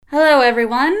Hello,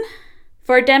 everyone.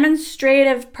 For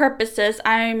demonstrative purposes,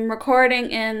 I'm recording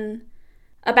in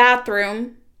a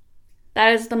bathroom.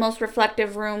 That is the most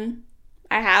reflective room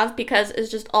I have because it's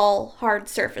just all hard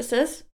surfaces.